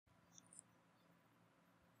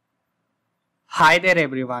Hi there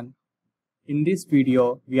everyone. In this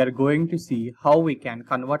video, we are going to see how we can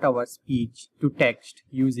convert our speech to text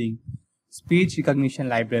using speech recognition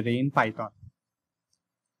library in Python.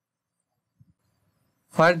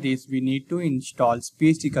 For this, we need to install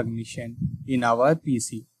speech recognition in our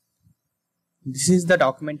PC. This is the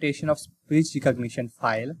documentation of speech recognition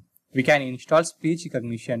file. We can install speech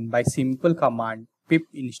recognition by simple command pip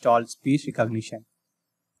install speech recognition.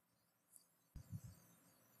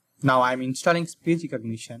 Now I am installing speech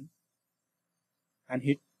recognition and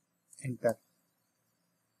hit enter.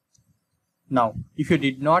 Now if you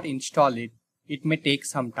did not install it, it may take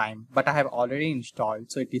some time, but I have already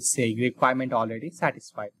installed, so it is saying requirement already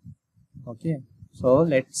satisfied. Okay, so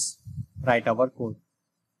let's write our code.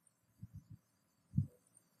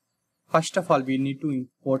 First of all, we need to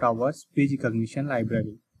import our speech recognition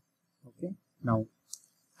library. Okay, now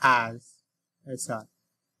as SR.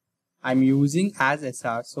 I'm using as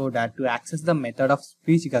SR so that to access the method of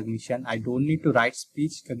speech recognition, I don't need to write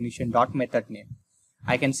speech recognition.method name.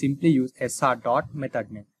 I can simply use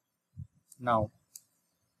sr.method name. Now,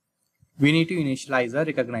 we need to initialize a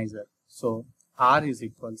recognizer. So, r is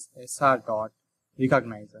equals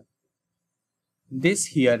sr.recognizer. This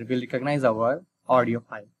here will recognize our audio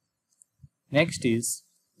file. Next is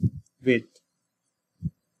with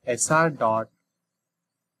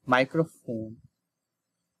sr.microphone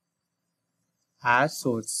as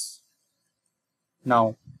source.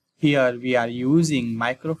 Now here we are using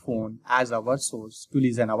microphone as our source to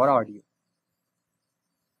listen our audio.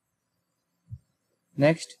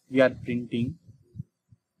 Next we are printing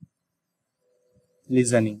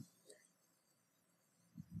listening,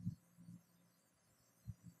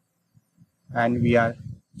 and we are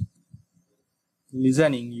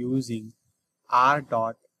listening using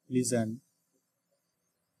r.listen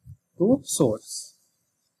to source.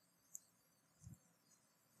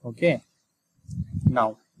 Okay,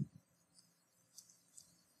 now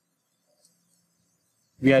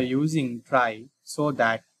we are using try so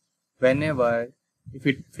that whenever if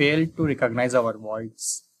it failed to recognize our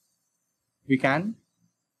voice, we can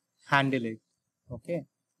handle it. Okay,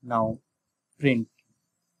 now print.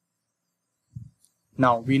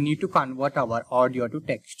 Now we need to convert our audio to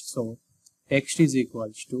text. So text is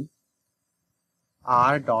equals to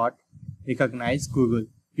r.recognize Google.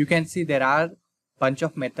 You can see there are bunch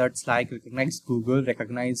of methods like recognize Google,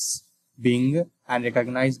 recognize Bing, and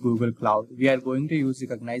recognize Google Cloud. We are going to use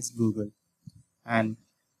recognize Google and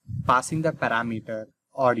passing the parameter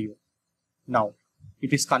audio. Now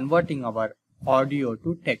it is converting our audio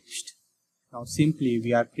to text. Now simply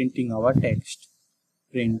we are printing our text.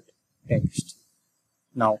 Print text.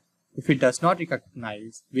 Now if it does not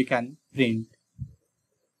recognize, we can print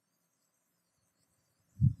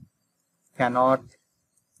cannot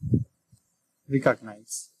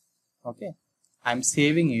recognize. Okay, I'm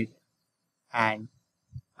saving it and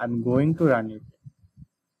I'm going to run it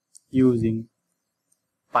using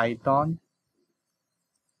python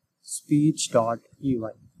speech.py.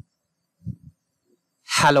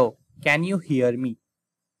 Hello, can you hear me?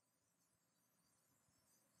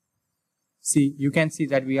 See, you can see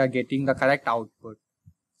that we are getting the correct output.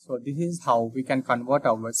 So this is how we can convert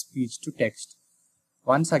our speech to text.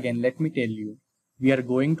 Once again, let me tell you, we are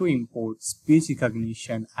going to import speech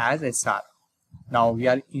recognition as SR. Now we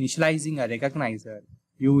are initializing a recognizer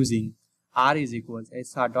using r is equals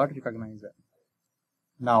sr.recognizer.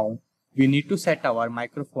 Now we need to set our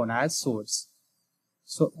microphone as source.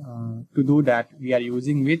 So to do that, we are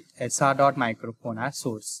using with sr.microphone as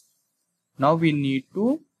source. Now we need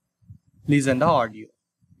to listen the audio.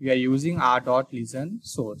 We are using r.listen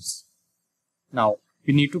source. Now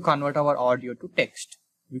we need to convert our audio to text.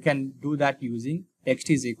 We can do that using text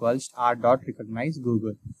is equals r.recognize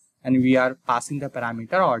Google, and we are passing the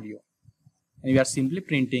parameter audio, and we are simply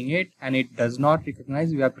printing it, and it does not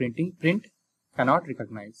recognize. We are printing print cannot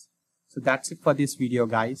recognize. So that's it for this video,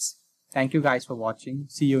 guys. Thank you guys for watching.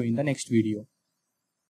 See you in the next video.